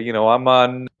media. I'm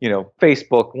on,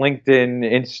 Facebook, LinkedIn,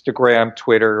 Instagram,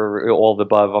 Twitter, all the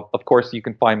above. Of course, you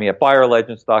can find me at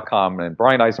buyerlegends.com and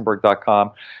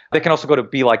bryaneisenberg.com. They can also go to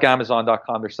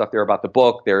belikeamazon.com. There's stuff there about the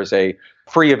book. There's a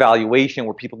free evaluation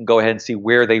where people can go ahead and see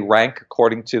where they rank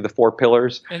according to the 4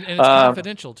 pillars. And it's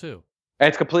confidential too. And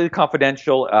it's completely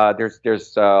confidential.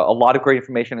 There's a lot of great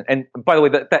information. And by the way,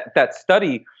 that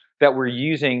study that we're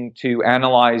using to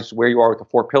analyze where you are with the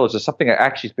 4 pillars is something that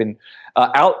actually has been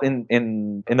out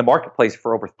in the marketplace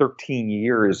for over 13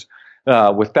 years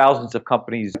with thousands of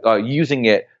companies using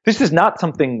it. This is not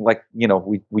something like,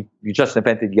 we just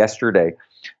invented yesterday.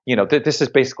 This is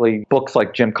basically books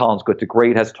like Jim Collins' Good to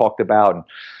Great has talked about. And,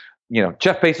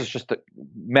 Jeff Bezos just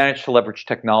managed to leverage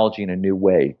technology in a new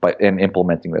way in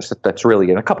implementing this. That's really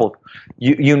in a couple of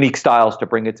unique styles to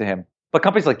bring it to him. But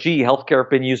companies like GE Healthcare have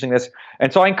been using this.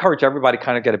 And so I encourage everybody to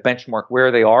kind of get a benchmark where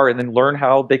they are and then learn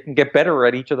how they can get better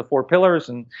at each of the 4 pillars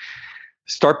and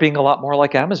start being a lot more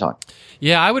like Amazon.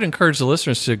 Yeah, I would encourage the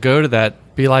listeners to go to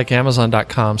that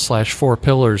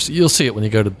belikeamazon.com/4pillars. You'll see it when you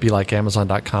go to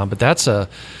belikeamazon.com, but that's a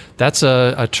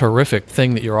terrific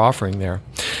thing that you're offering there.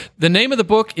 The name of the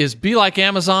book is Be Like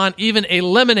Amazon, Even a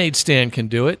Lemonade Stand Can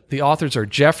Do It. The authors are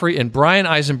Jeffrey and Bryan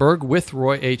Eisenberg with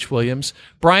Roy H. Williams.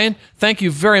 Bryan, thank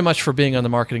you very much for being on the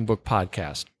Marketing Book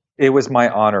Podcast. It was my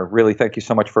honor. Really, thank you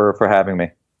so much for having me.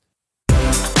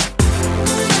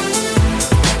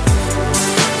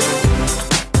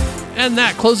 And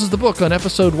that closes the book on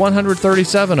episode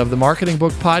 137 of the Marketing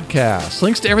Book Podcast.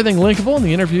 Links to everything linkable in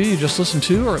the interview you just listened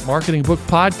to are at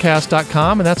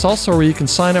marketingbookpodcast.com, and that's also where you can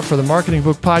sign up for the Marketing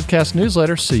Book Podcast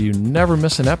newsletter so you never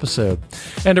miss an episode.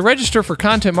 And to register for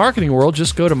Content Marketing World,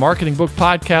 just go to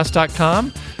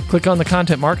marketingbookpodcast.com, click on the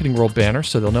Content Marketing World banner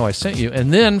so they'll know I sent you,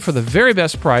 and then for the very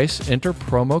best price, enter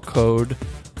promo code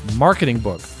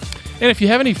MARKETINGBOOK. And if you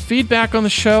have any feedback on the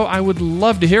show, I would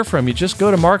love to hear from you. Just go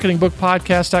to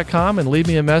marketingbookpodcast.com and leave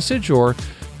me a message or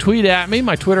tweet at me.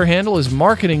 My Twitter handle is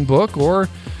marketingbook, or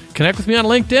connect with me on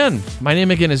LinkedIn. My name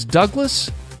again is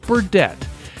Douglas Burdett.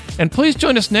 And please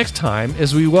join us next time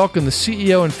as we welcome the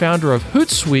CEO and founder of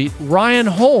Hootsuite, Ryan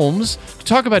Holmes, to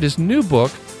talk about his new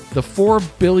book, The $4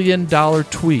 Billion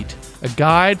Tweet, a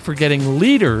guide for getting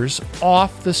leaders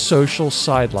off the social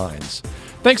sidelines.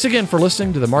 Thanks again for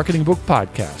listening to the Marketing Book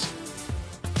Podcast.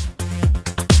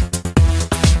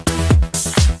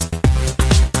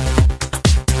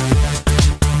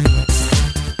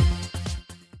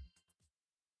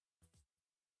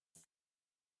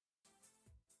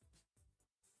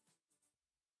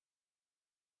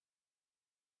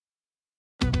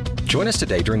 Join us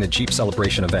today during the Jeep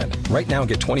Celebration event. Right now,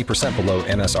 get 20% below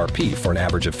MSRP for an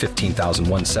average of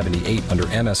 $15,178 under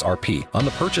MSRP on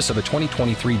the purchase of a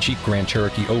 2023 Jeep Grand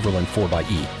Cherokee Overland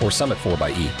 4xE or Summit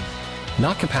 4xE.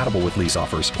 Not compatible with lease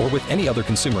offers or with any other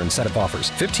consumer incentive offers.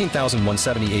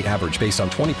 $15,178 average based on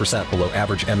 20% below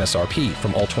average MSRP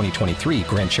from all 2023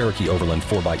 Grand Cherokee Overland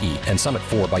 4xE and Summit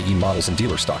 4xE models in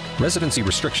dealer stock. Residency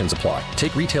restrictions apply.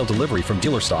 Take retail delivery from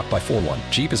dealer stock by 4/1.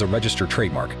 Jeep is a registered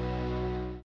trademark.